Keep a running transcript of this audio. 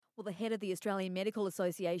Well, the head of the Australian Medical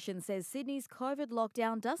Association says Sydney's COVID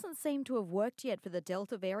lockdown doesn't seem to have worked yet for the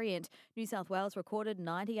Delta variant. New South Wales recorded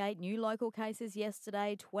 98 new local cases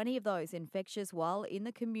yesterday, 20 of those infectious while in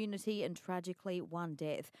the community, and tragically one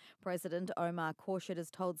death. President Omar Khorshid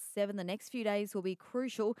has told Seven the next few days will be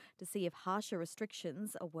crucial to see if harsher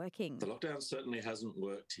restrictions are working. The lockdown certainly hasn't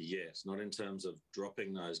worked yet, not in terms of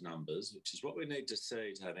dropping those numbers, which is what we need to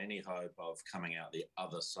see to have any hope of coming out the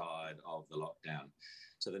other side of the lockdown.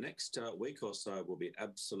 So the next week or so will be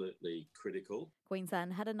absolutely critical.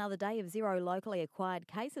 Queensland had another day of zero locally acquired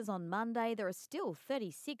cases on Monday. There are still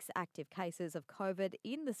 36 active cases of COVID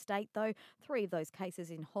in the state, though 3 of those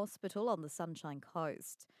cases in hospital on the Sunshine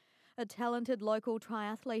Coast. A talented local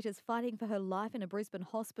triathlete is fighting for her life in a Brisbane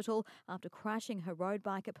hospital after crashing her road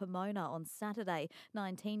bike at Pomona on Saturday.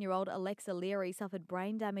 19-year-old Alexa Leary suffered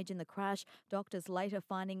brain damage in the crash, doctors later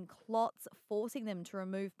finding clots, forcing them to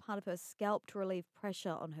remove part of her scalp to relieve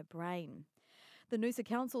pressure on her brain. The Noosa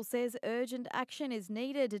Council says urgent action is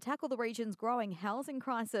needed to tackle the region's growing housing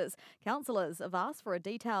crisis. Councillors have asked for a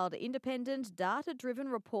detailed, independent, data-driven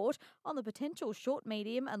report on the potential short,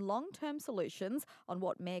 medium and long-term solutions on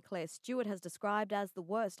what Mayor Claire Stewart has described as the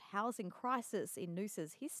worst housing crisis in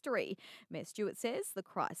Noosa's history. Mayor Stewart says the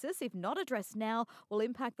crisis, if not addressed now, will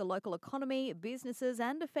impact the local economy, businesses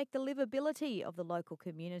and affect the livability of the local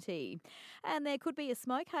community. And there could be a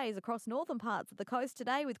smoke haze across northern parts of the coast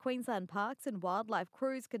today, with Queensland Parks and Wildlife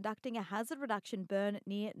crews conducting a hazard reduction burn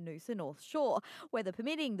near Noosa North Shore. Weather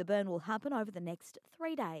permitting, the burn will happen over the next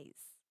 3 days.